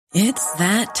It's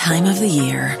that time of the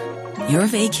year. Your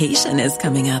vacation is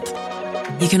coming up.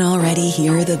 You can already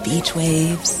hear the beach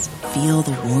waves, feel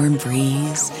the warm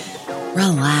breeze,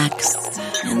 relax,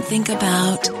 and think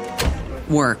about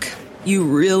work. You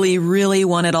really, really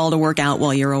want it all to work out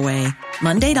while you're away.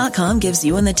 Monday.com gives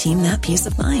you and the team that peace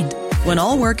of mind. When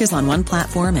all work is on one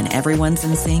platform and everyone's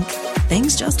in sync,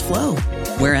 things just flow.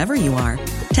 Wherever you are,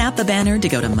 tap the banner to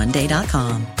go to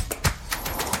Monday.com.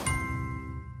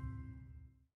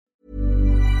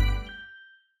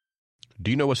 Do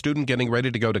you know a student getting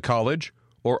ready to go to college?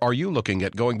 Or are you looking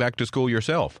at going back to school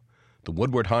yourself? The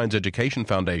Woodward Hines Education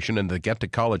Foundation and the Get to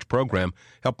College program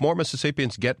help more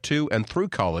Mississippians get to and through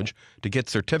college to get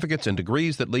certificates and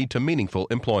degrees that lead to meaningful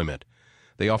employment.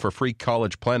 They offer free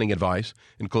college planning advice,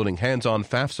 including hands-on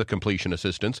FAFSA completion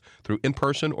assistance through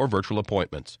in-person or virtual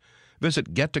appointments.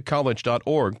 Visit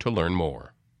gettocollege.org to learn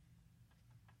more.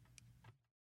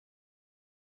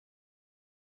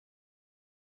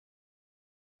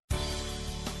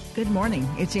 Good morning.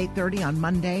 It's 8:30 on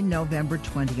Monday, November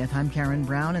 20th. I'm Karen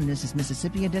Brown, and this is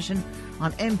Mississippi Edition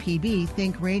on MPB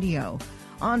Think Radio.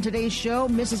 On today's show,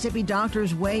 Mississippi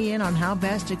doctors weigh in on how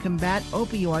best to combat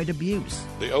opioid abuse.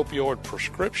 The opioid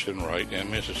prescription rate in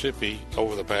Mississippi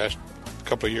over the past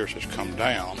couple of years has come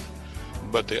down,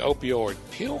 but the opioid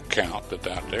pill count that's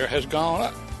out there has gone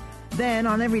up. Then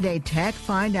on Everyday Tech,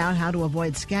 find out how to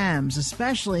avoid scams,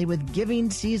 especially with giving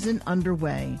season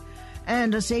underway.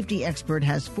 And a safety expert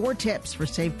has 4 tips for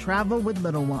safe travel with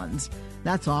little ones.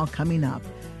 That's all coming up.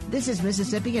 This is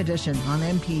Mississippi Edition on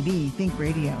MPB Think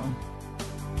Radio.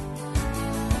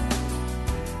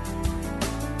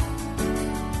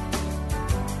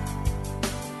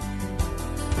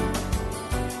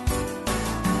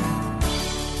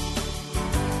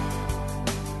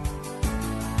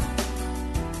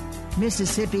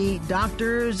 Mississippi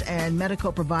doctors and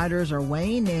medical providers are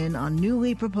weighing in on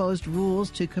newly proposed rules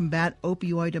to combat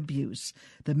opioid abuse.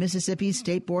 The Mississippi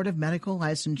State Board of Medical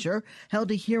Licensure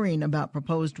held a hearing about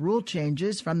proposed rule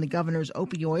changes from the governor's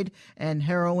opioid and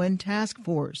heroin task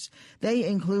force. They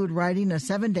include writing a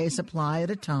 7-day supply at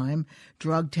a time,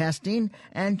 drug testing,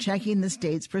 and checking the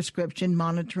state's prescription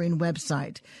monitoring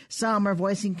website. Some are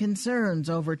voicing concerns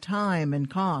over time and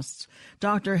costs.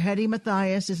 Dr. Hetty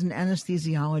Mathias is an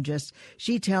anesthesiologist.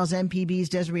 She tells MPB's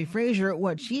Desiree Frazier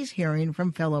what she's hearing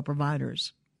from fellow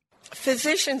providers.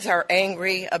 Physicians are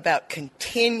angry about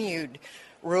continued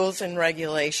rules and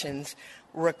regulations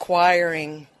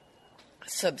requiring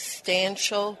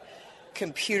substantial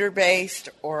computer-based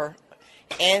or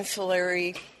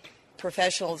ancillary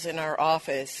professionals in our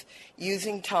office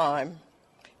using time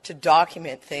to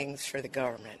document things for the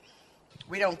government.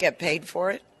 We don't get paid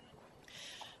for it.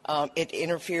 It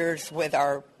interferes with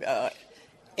our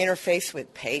interface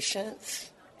with patients,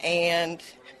 and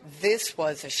this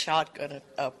was a shotgun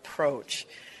approach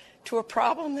to a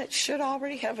problem that should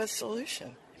already have a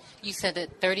solution. You said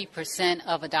that 30%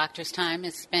 of a doctor's time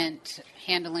is spent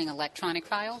handling electronic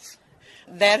files?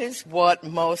 That is what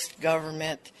most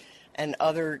government and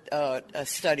other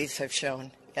studies have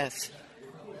shown, yes.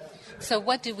 So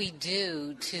what do we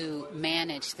do to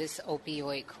manage this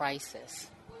opioid crisis?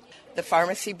 The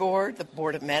Pharmacy Board, the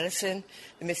Board of Medicine,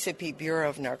 the Mississippi Bureau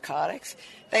of Narcotics,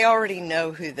 they already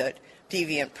know who the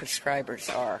deviant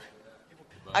prescribers are.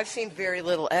 I've seen very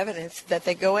little evidence that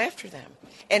they go after them.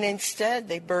 And instead,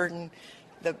 they burden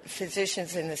the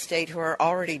physicians in the state who are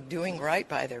already doing right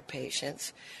by their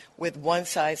patients with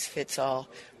one-size-fits-all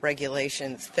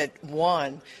regulations that,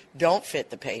 1, don't fit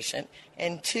the patient,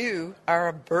 and 2, are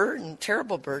a burden,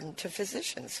 terrible burden to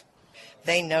physicians.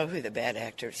 They know who the bad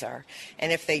actors are.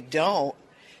 And if they don't,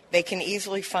 they can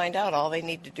easily find out. All they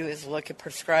need to do is look at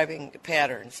prescribing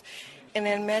patterns. And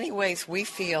in many ways, we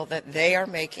feel that they are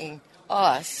making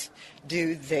us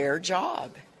do their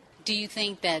job. Do you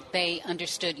think that they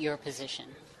understood your position?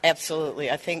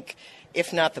 Absolutely. I think,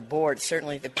 if not the board,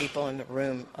 certainly the people in the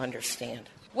room understand.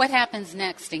 What happens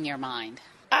next in your mind?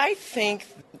 I think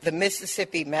the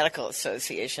Mississippi Medical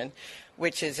Association,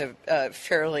 which is a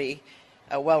fairly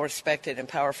well-respected and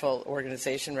powerful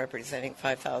organization representing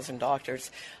 5,000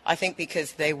 doctors, I think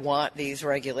because they want these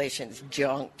regulations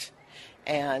junked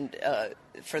and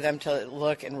for them to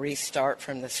look and restart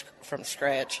from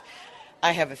scratch,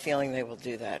 I have a feeling they will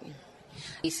do that.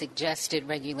 He suggested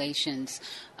regulations.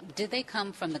 Did they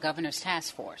come from the governor's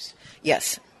task force?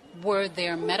 Yes. Were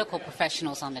there medical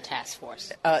professionals on the task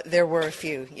force? There were a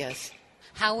few, yes.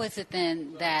 How is it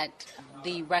then that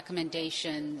the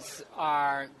recommendations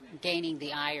are gaining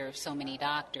the ire of so many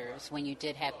doctors when you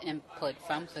did have input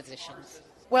from physicians?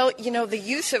 Well, the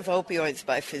use of opioids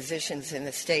by physicians in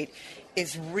the state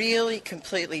is really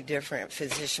completely different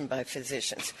physician by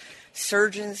physicians.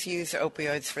 Surgeons use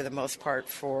opioids for the most part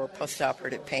for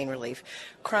postoperative pain relief.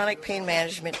 Chronic pain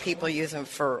management, people use them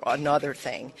for another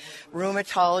thing.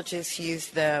 Rheumatologists use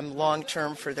them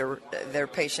long-term for their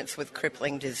patients with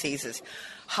crippling diseases.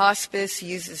 Hospice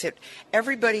uses it.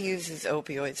 Everybody uses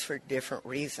opioids for different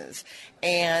reasons.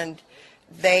 And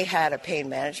they had a pain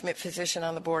management physician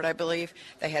on the board, I believe.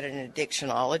 They had an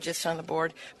addictionologist on the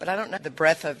board. But I don't know the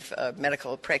breadth of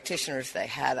medical practitioners they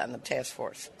had on the task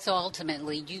force. So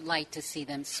ultimately, you'd like to see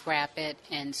them scrap it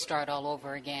and start all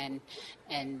over again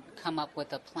and come up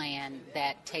with a plan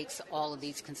that takes all of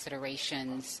these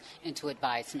considerations into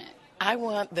advisement. I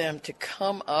want them to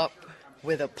come up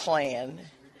with a plan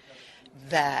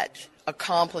that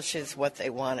accomplishes what they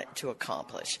want it to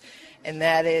accomplish. And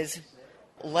that is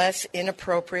less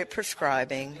inappropriate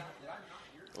prescribing,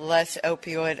 less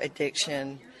opioid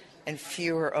addiction, and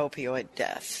fewer opioid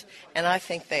deaths. And I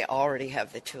think they already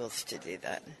have the tools to do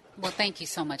that. Well, thank you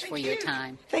so much for your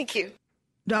time. Thank you.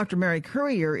 Dr. Mary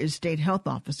Currier is State Health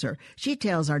Officer. She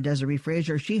tells our Desiree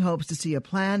Frazier she hopes to see a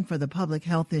plan for the public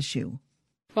health issue.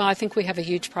 Well, I think we have a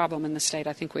huge problem in the state.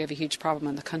 I think we have a huge problem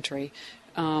in the country.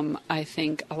 I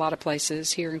think a lot of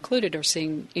places, here included, are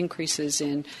seeing increases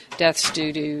in deaths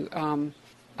due to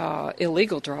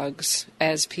illegal drugs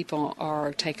as people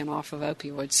are taken off of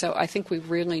opioids. So I think we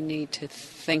really need to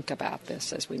think about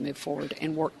this as we move forward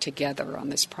and work together on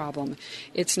this problem.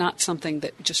 It's not something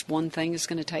that just one thing is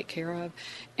going to take care of.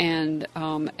 And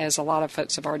as a lot of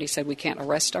folks have already said, we can't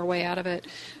arrest our way out of it.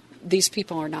 These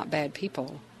people are not bad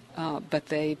people. But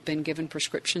they've been given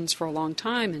prescriptions for a long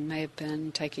time and may have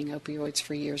been taking opioids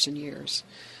for years and years.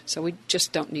 So we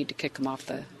just don't need to kick them off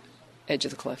the edge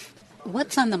of the cliff.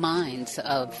 What's on the minds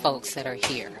of folks that are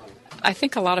here? I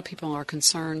think a lot of people are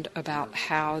concerned about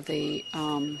how the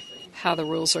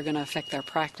rules are going to affect their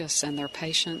practice and their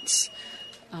patients.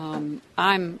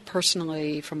 I'm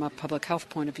personally, from a public health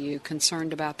point of view,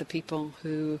 concerned about the people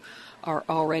who are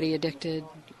already addicted.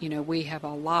 We have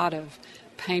a lot of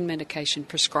pain medication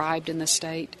prescribed in the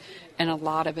state, and a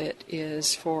lot of it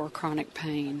is for chronic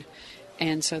pain.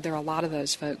 And so there are a lot of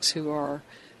those folks who are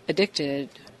addicted,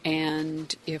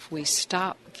 and if we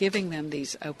stop giving them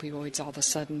these opioids all of a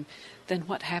sudden, then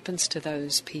what happens to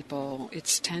those people?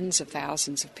 It's tens of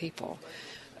thousands of people.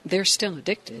 They're still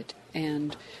addicted,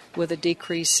 and with a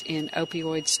decrease in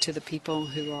opioids to the people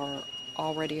who are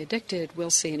already addicted, we'll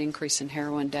see an increase in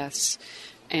heroin deaths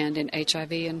and in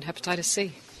HIV and hepatitis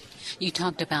C. You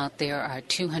talked about there are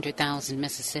 200,000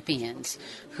 Mississippians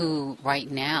who right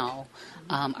now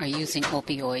are using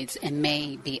opioids and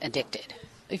may be addicted.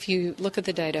 If you look at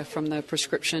the data from the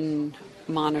prescription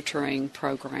monitoring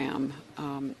program,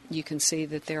 you can see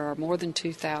that there are more than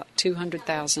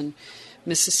 200,000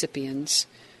 Mississippians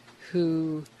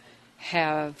who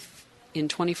have, in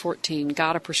 2014,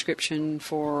 got a prescription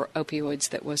for opioids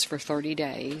that was for 30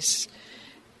 days,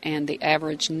 and the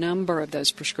average number of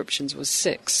those prescriptions was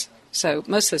 6. So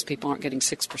most of those people aren't getting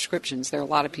 6 prescriptions. There are a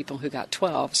lot of people who got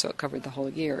 12, so it covered the whole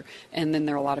year. And then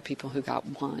there are a lot of people who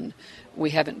got 1.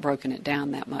 We haven't broken it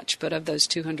down that much. But of those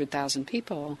 200,000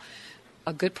 people,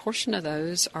 a good portion of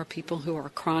those are people who are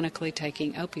chronically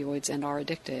taking opioids and are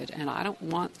addicted. And I don't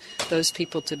want those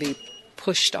people to be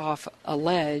pushed off a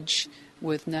ledge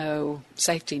with no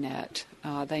safety net.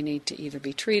 They need to either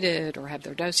be treated or have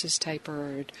their doses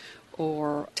tapered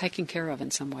or taken care of in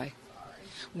some way.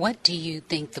 What do you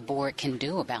think the board can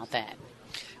do about that?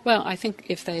 Well, I think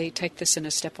if they take this in a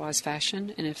stepwise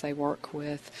fashion and if they work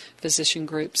with physician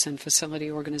groups and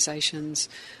facility organizations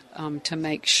to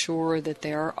make sure that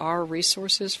there are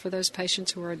resources for those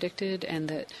patients who are addicted and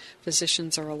that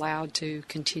physicians are allowed to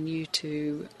continue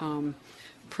to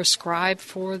prescribe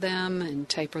for them and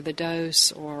taper the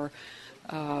dose or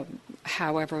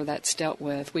however that's dealt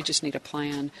with. We just need a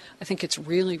plan. I think it's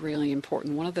really, really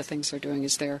important. One of the things they're doing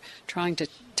is they're trying to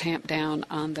tamp down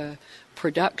on the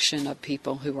production of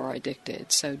people who are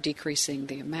addicted. So decreasing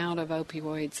the amount of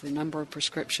opioids, the number of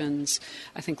prescriptions.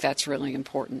 I think that's really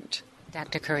important.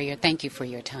 Dr. Currier, thank you for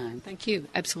your time. Thank you.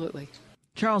 Absolutely.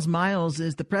 Charles Miles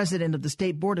is the president of the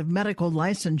State Board of Medical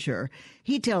Licensure.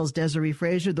 He tells Desiree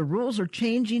Frazier the rules are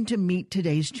changing to meet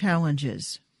today's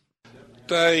challenges.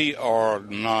 They are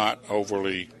not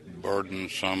overly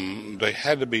burdensome. They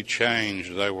had to be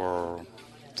changed. They were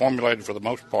formulated for the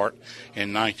most part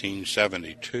in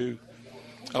 1972.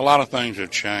 A lot of things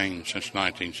have changed since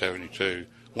 1972.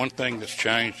 One thing that's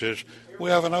changed is we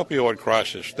have an opioid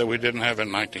crisis that we didn't have in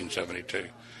 1972.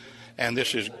 And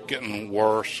this is getting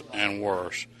worse and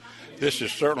worse. This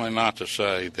is certainly not to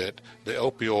say that the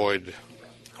opioid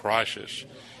crisis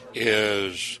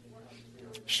is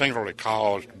singularly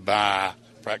caused by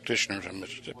practitioners in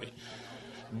Mississippi.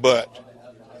 But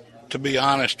to be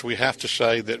honest, we have to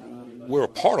say that we're a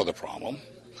part of the problem.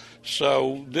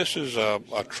 So this is a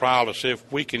trial to see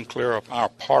if we can clear up our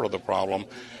part of the problem,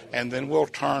 and then we'll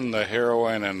turn the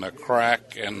heroin and the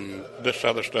crack and this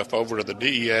other stuff over to the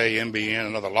DEA, NBN,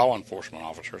 and other law enforcement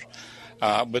officers.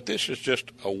 But this is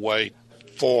just a way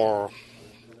for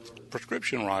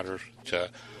prescription writers to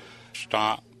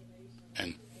stop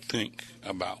and think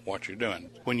about what you're doing.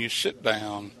 When you sit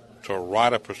down to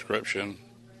write a prescription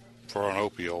for an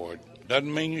opioid,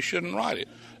 doesn't mean you shouldn't write it.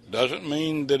 Doesn't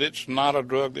mean that it's not a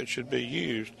drug that should be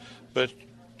used, but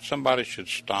somebody should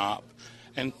stop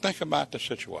and think about the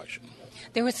situation.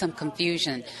 There was some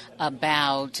confusion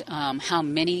about how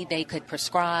many they could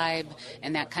prescribe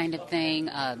and that kind of thing.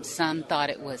 Some thought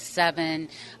it was 7.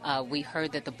 We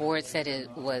heard that the board said it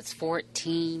was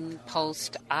 14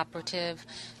 post-operative.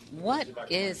 What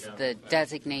is the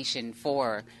designation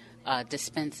for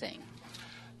dispensing?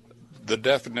 The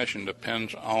definition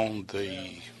depends on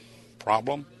the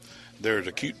problem. There's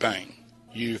acute pain.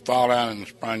 You fall down and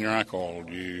sprain your ankle,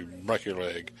 you break your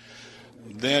leg.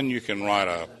 Then you can write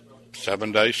a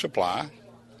 7-day supply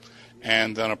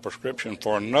and then a prescription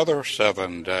for another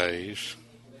 7 days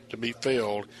to be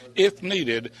filled, if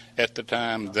needed, at the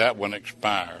time that one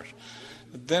expires.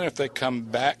 Then if they come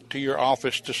back to your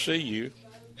office to see you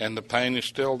and the pain is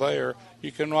still there,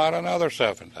 you can write another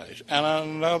 7 days and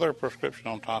another prescription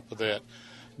on top of that.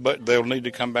 But they'll need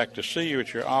to come back to see you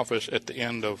at your office at the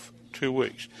end of 2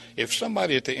 weeks. If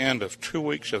somebody at the end of 2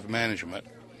 weeks of management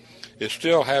is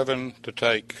still having to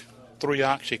take 3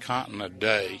 OxyContin a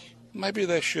day, maybe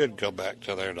they should go back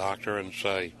to their doctor and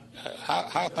say, how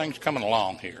are things coming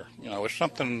along here? Is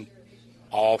something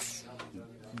off?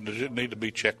 Does it need to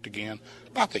be checked again?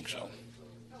 I think so.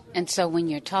 And so when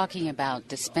you're talking about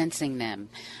dispensing them,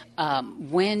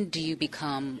 when do you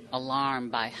become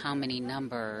alarmed by how many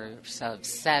numbers of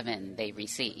 7 they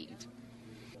receive?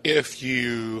 If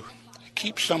you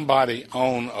keep somebody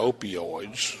on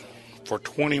opioids for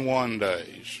 21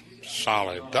 days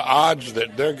solid, the odds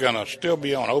that they're going to still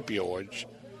be on opioids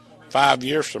 5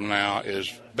 years from now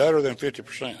is better than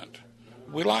 50%.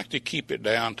 We like to keep it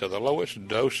down to the lowest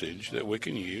dosage that we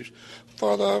can use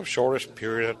for the shortest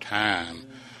period of time.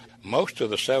 Most of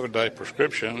the 7-day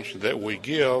prescriptions that we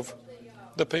give,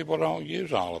 the people don't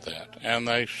use all of that. And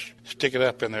they stick it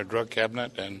up in their drug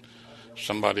cabinet and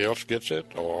somebody else gets it,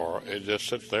 or it just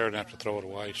sits there and have to throw it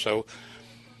away. So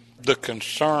the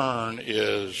concern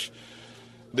is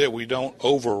that we don't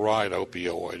override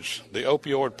opioids. The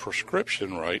opioid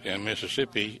prescription rate in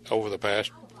Mississippi over the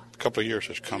past couple of years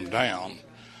has come down,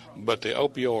 but the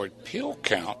opioid pill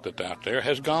count that's out there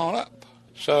has gone up.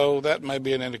 So that may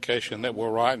be an indication that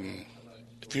we're writing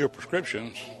fewer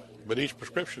prescriptions, but each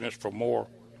prescription is for more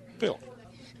pills.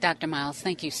 Dr. Miles,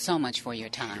 thank you so much for your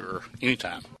time. Sure,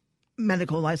 anytime.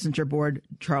 Medical Licensure Board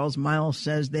Charles Miles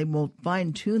says they will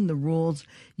fine-tune the rules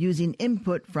using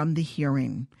input from the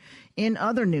hearing. In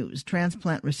other news,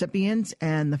 transplant recipients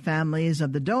and the families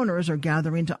of the donors are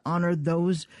gathering to honor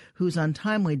those whose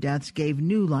untimely deaths gave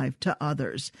new life to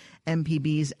others.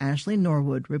 MPB's Ashley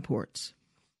Norwood reports.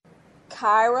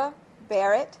 Kyra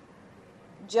Barrett,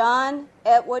 John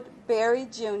Edward Berry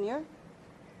Jr.,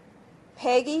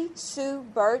 Peggy Sue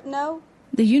Birdno.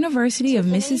 The University of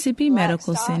Mississippi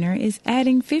Medical Center is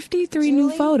adding 53 new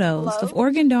photos of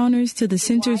organ donors to the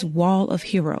center's Wall of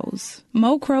Heroes.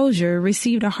 Mo Crozier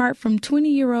received a heart from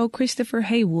 20-year-old Christopher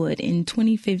Haywood in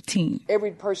 2015.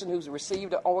 Every person who's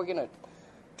received an organ or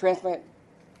transplant,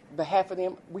 on behalf of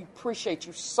them, we appreciate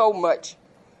you so much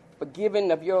for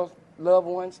giving of your loved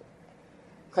ones,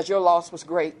 because your loss was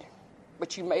great,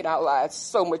 but you made our lives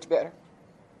so much better,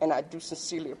 and I do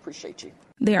sincerely appreciate you.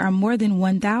 There are more than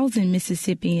 1,000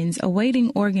 Mississippians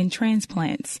awaiting organ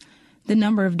transplants. The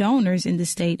number of donors in the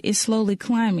state is slowly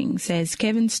climbing, says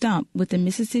Kevin Stump with the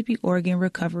Mississippi Organ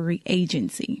Recovery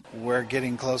Agency. We're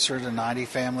getting closer to 90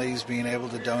 families being able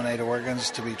to donate organs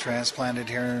to be transplanted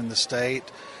here in the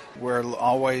state. We're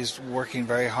always working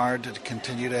very hard to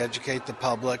continue to educate the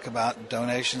public about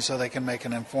donations so they can make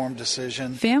an informed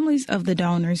decision. Families of the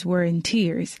donors were in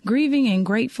tears. Grieving and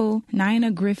grateful, Nina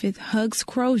Griffith hugs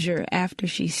Crozier after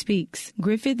she speaks.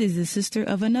 Griffith is the sister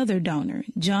of another donor,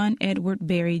 John Edward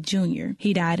Berry Jr.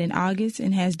 He died in August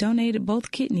and has donated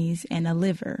both kidneys and a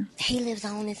liver. He lives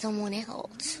on in someone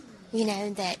else,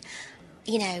 that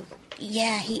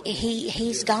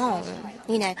he's gone,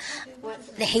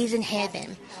 that he's in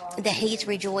heaven, that he's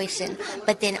rejoicing,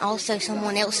 but then also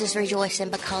someone else is rejoicing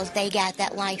because they got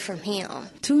that life from him.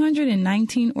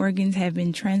 219 organs have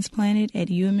been transplanted at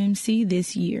UMMC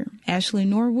this year. Ashley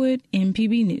Norwood,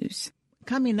 MPB News.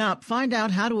 Coming up, find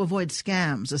out how to avoid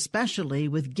scams, especially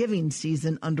with giving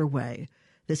season underway.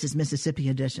 This is Mississippi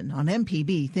Edition on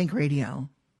MPB Think Radio.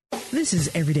 This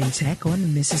is Everyday Tech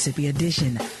on Mississippi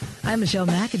Edition. I'm Michelle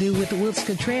McAdoo with the Wilts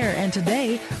Contraire, and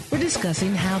today we're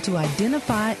discussing how to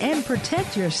identify and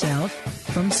protect yourself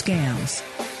from scams.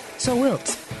 So,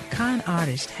 Wilts, con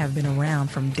artists have been around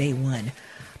from day one,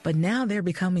 but now they're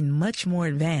becoming much more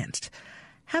advanced.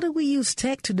 How do we use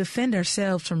tech to defend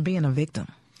ourselves from being a victim?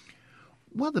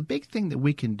 Well, the big thing that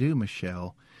we can do,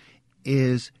 Michelle,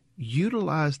 is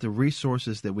utilize the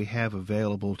resources that we have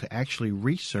available to actually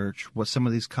research what some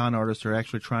of these con artists are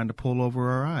actually trying to pull over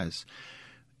our eyes.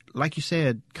 Like you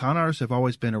said, con artists have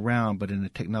always been around, but in a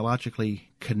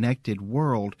technologically connected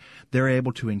world, they're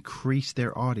able to increase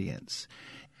their audience.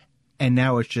 And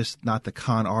now it's just not the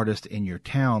con artist in your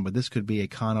town, but this could be a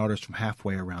con artist from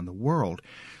halfway around the world.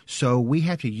 So we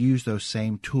have to use those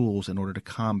same tools in order to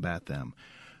combat them.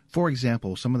 For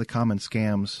example, some of the common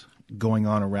scams going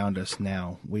on around us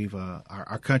now. We've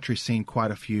our country's seen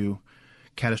quite a few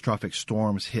catastrophic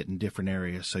storms hit in different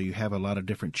areas. So you have a lot of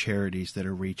different charities that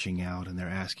are reaching out and they're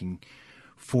asking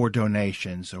for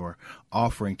donations or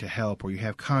offering to help, or you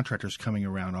have contractors coming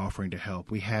around offering to help.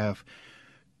 We have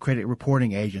credit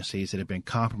reporting agencies that have been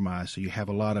compromised. So you have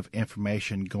a lot of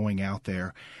information going out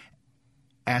there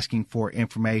asking for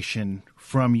information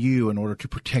from you in order to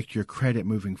protect your credit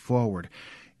moving forward.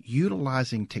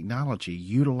 Utilizing technology,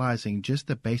 utilizing just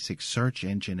the basic search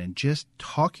engine and just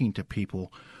talking to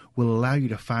people will allow you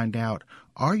to find out,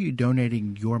 are you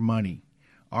donating your money?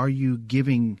 Are you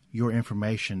giving your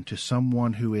information to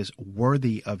someone who is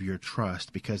worthy of your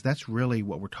trust? Because that's really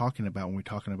what we're talking about when we're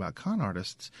talking about con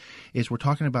artists, is we're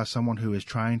talking about someone who is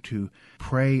trying to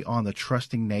prey on the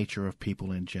trusting nature of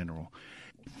people in general.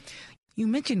 You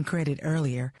mentioned credit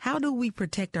earlier. How do we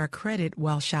protect our credit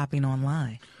while shopping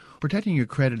online? Protecting your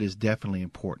credit is definitely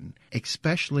important,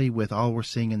 especially with all we're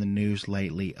seeing in the news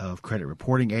lately of credit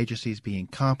reporting agencies being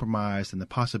compromised and the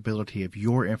possibility of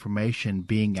your information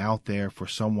being out there for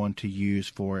someone to use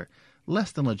for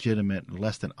less than legitimate,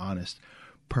 less than honest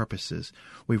purposes.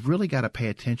 We've really got to pay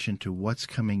attention to what's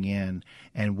coming in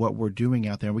and what we're doing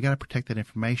out there. We got to protect that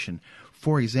information.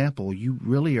 For example, you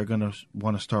really are going to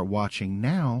want to start watching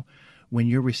now when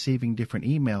you're receiving different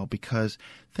email, because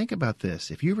think about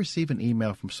this. If you receive an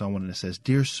email from someone and it says,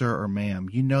 "Dear Sir" or "Ma'am,"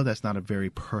 you know that's not a very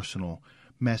personal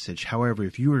message. However,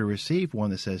 if you were to receive one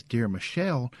that says, "Dear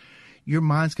Michelle," your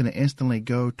mind's going to instantly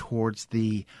go towards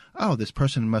this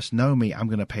person must know me. I'm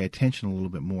going to pay attention a little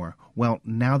bit more. Well,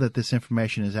 now that this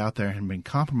information is out there and been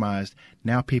compromised,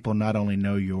 now people not only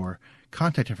know your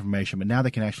contact information, but now they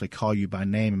can actually call you by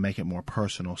name and make it more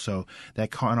personal. So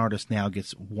that con artist now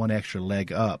gets one extra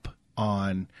leg up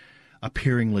on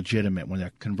appearing legitimate when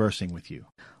they're conversing with you.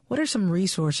 What are some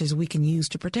resources we can use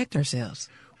to protect ourselves?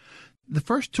 The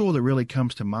first tool that really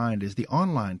comes to mind is the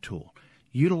online tool.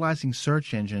 Utilizing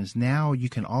search engines, now you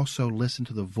can also listen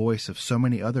to the voice of so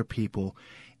many other people,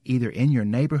 either in your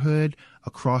neighborhood,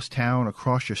 across town,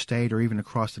 across your state, or even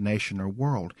across the nation or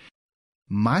world.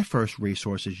 My first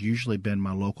resource has usually been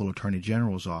my local Attorney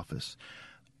General's office.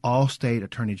 All state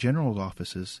Attorney General's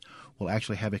offices will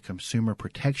actually have a consumer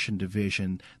protection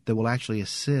division that will actually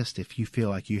assist if you feel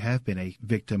like you have been a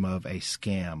victim of a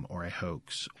scam or a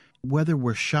hoax. Whether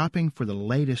we're shopping for the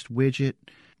latest widget,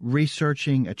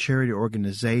 researching a charity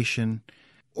organization,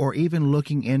 or even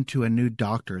looking into a new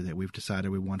doctor that we've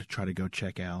decided we want to try to go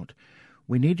check out,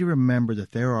 we need to remember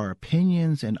that there are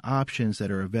opinions and options that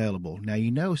are available.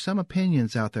 Now, some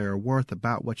opinions out there are worth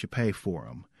about what you pay for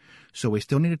them. So we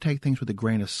still need to take things with a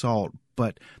grain of salt,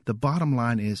 but the bottom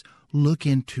line is look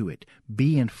into it.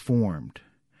 Be informed.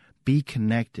 Be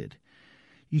connected.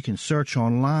 You can search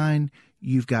online.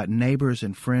 You've got neighbors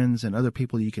and friends and other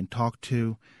people you can talk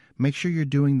to. Make sure you're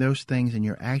doing those things and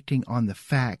you're acting on the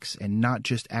facts and not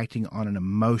just acting on an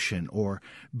emotion or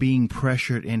being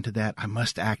pressured into that, I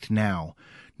must act now.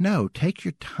 No, take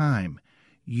your time.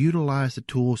 Utilize the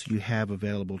tools you have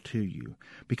available to you.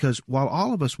 Because while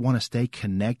all of us want to stay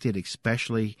connected,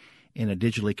 especially in a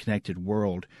digitally connected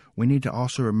world, we need to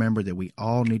also remember that we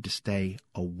all need to stay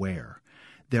aware.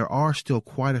 There are still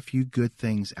quite a few good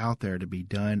things out there to be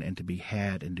done and to be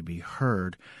had and to be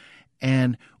heard.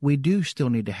 And we do still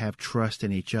need to have trust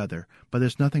in each other, but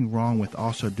there's nothing wrong with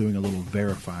also doing a little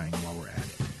verifying while we're at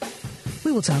it. We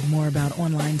We will talk more about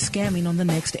online scamming on the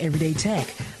next Everyday Tech,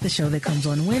 the show that comes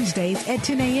on Wednesdays at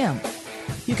 10 a.m.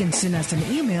 You can send us an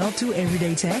email to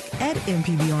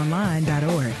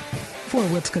everydaytech@mpbonline.org.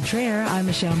 For Wilkes Cottrell, I'm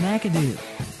Michelle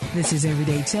McAdoo. This is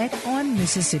Everyday Tech on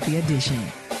Mississippi Edition.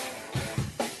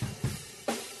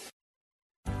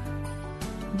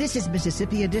 This is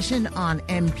Mississippi Edition on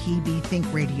MPB Think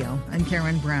Radio. I'm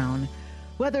Karen Brown.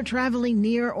 Whether traveling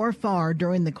near or far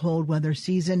during the cold weather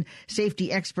season,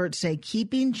 safety experts say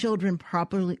keeping children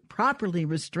properly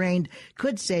restrained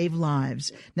could save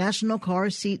lives. National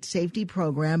Car Seat Safety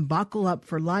Program Buckle Up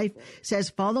for Life says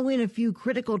following a few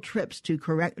critical tips to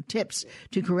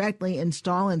correctly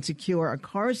install and secure a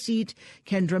car seat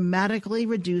can dramatically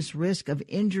reduce risk of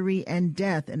injury and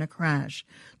death in a crash.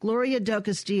 Gloria Del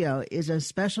Castillo is a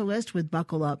specialist with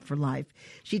Buckle Up for Life.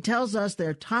 She tells us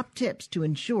their top tips to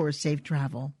ensure safe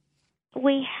travel.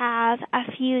 We have a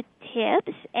few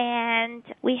tips, and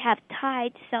we have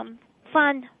tied some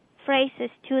fun phrases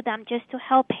to them just to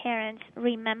help parents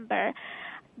remember.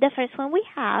 The first one we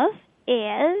have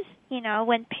is,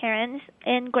 when parents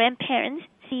and grandparents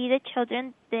see the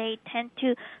children, they tend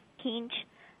to pinch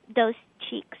those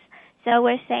cheeks. So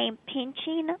we're saying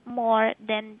pinching more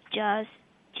than just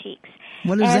cheeks.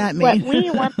 What does that mean? What we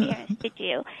want parents to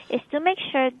do is to make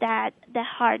sure that the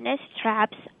harness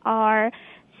straps are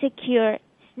secure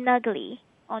snugly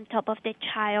on top of the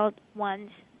child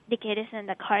once the kid is in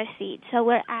the car seat. So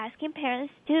we're asking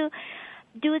parents to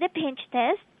do the pinch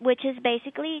test, which is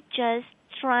basically just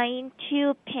trying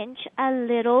to pinch a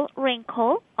little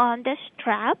wrinkle on the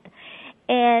strap.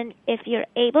 And if you're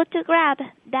able to grab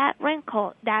that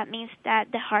wrinkle, that means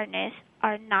that the harness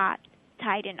are not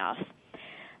tight enough.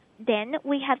 Then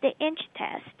we have the inch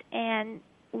test, and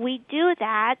we do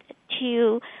that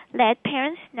to let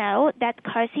parents know that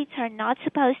car seats are not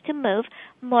supposed to move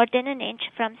more than an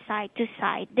inch from side to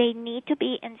side. They need to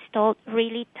be installed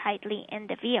really tightly in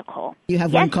the vehicle. You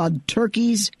have one called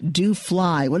Turkeys Do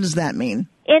Fly. What does that mean?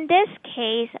 In this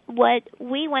case, what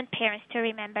we want parents to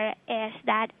remember is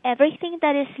that everything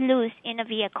that is loose in a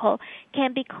vehicle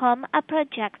can become a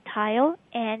projectile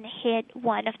and hit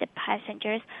one of the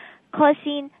passengers,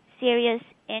 causing serious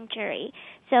injury.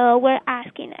 So we're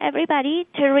asking everybody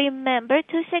to remember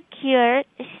to secure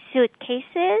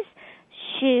suitcases,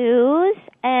 shoes,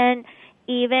 and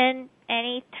even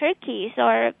any turkeys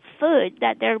or food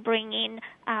that they're bringing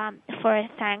for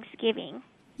Thanksgiving.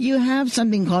 You have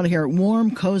something called here,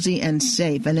 Warm, Cozy, and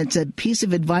Safe, and it's a piece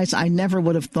of advice I never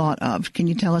would have thought of. Can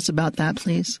you tell us about that,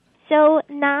 please? So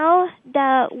now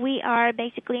that we are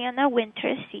basically in the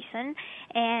winter season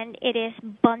and it is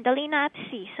bundling up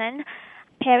season,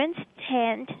 parents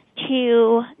tend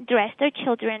to dress their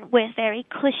children with very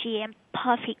cushy and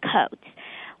puffy coats.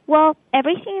 Well,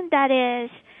 everything that is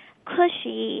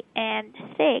cushy and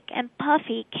thick and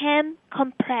puffy can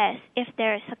compress if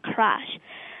there's a crash,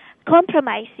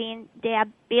 compromising the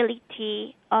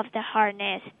ability of the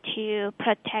harness to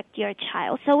protect your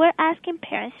child. So we're asking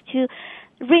parents to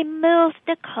remove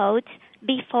the coat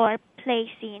before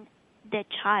placing the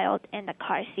child in the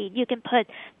car seat. You can put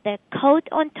the coat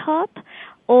on top,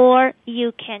 or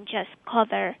you can just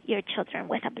cover your children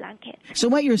with a blanket. So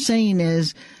what you're saying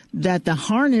is that the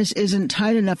harness isn't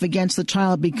tight enough against the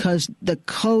child because the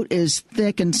coat is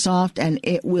thick and soft and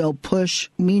it will push,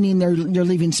 meaning you're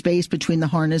leaving space between the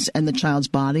harness and the child's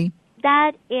body?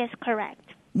 That is correct.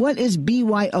 What is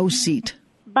BYO seat?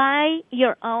 Buy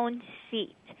your own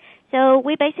seat. So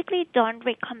we basically don't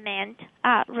recommend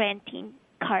renting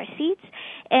car seats.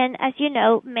 And as you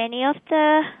know, many of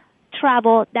the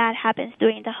travel that happens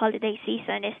during the holiday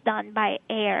season is done by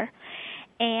air.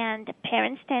 And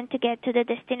parents tend to get to the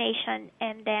destination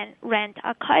and then rent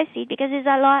a car seat because it's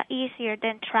a lot easier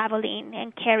than traveling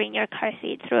and carrying your car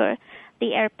seat through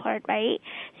the airport, right?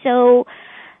 So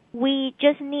we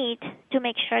just need to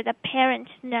make sure the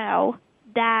parents know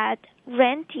that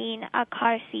renting a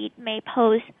car seat may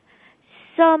pose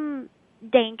some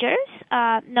dangers.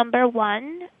 Number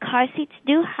one, car seats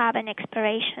do have an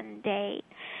expiration date.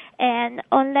 And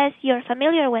unless you're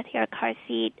familiar with your car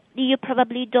seat, you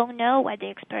probably don't know what the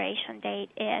expiration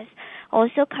date is.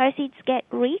 Also, car seats get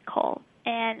recall.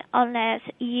 And unless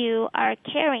you are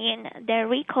carrying the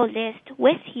recall list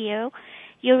with you,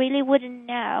 you really wouldn't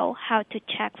know how to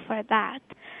check for that.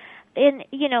 And,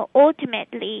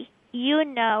 ultimately, you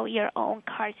know your own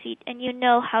car seat and you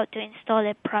know how to install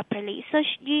it properly. So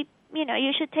you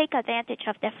should take advantage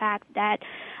of the fact that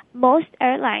most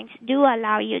airlines do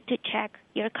allow you to check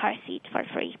your car seat for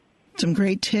free. Some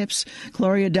great tips.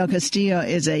 Gloria Del Castillo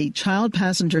is a child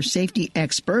passenger safety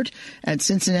expert at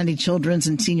Cincinnati Children's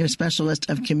and Senior Specialist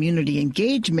of Community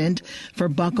Engagement for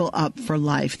Buckle Up for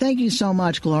Life. Thank you so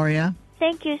much, Gloria.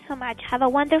 Thank you so much. Have a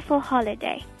wonderful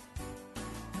holiday.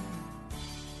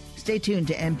 Stay tuned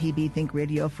to MPB Think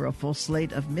Radio for a full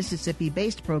slate of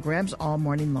Mississippi-based programs all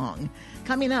morning long.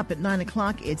 Coming up at 9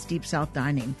 o'clock, it's Deep South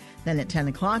Dining. Then at 10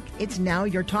 o'clock, it's Now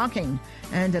You're Talking.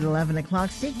 And at 11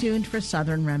 o'clock, stay tuned for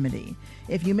Southern Remedy.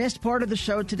 If you missed part of the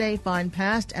show today, find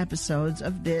past episodes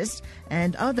of this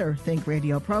and other Think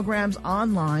Radio programs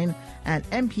online at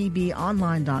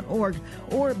mpbonline.org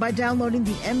or by downloading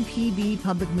the MPB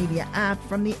Public Media app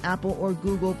from the Apple or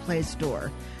Google Play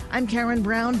Store. I'm Karen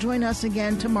Brown. Join us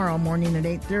again tomorrow morning at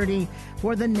 8:30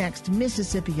 for the next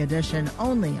Mississippi edition,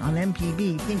 only on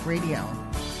MPB Think Radio.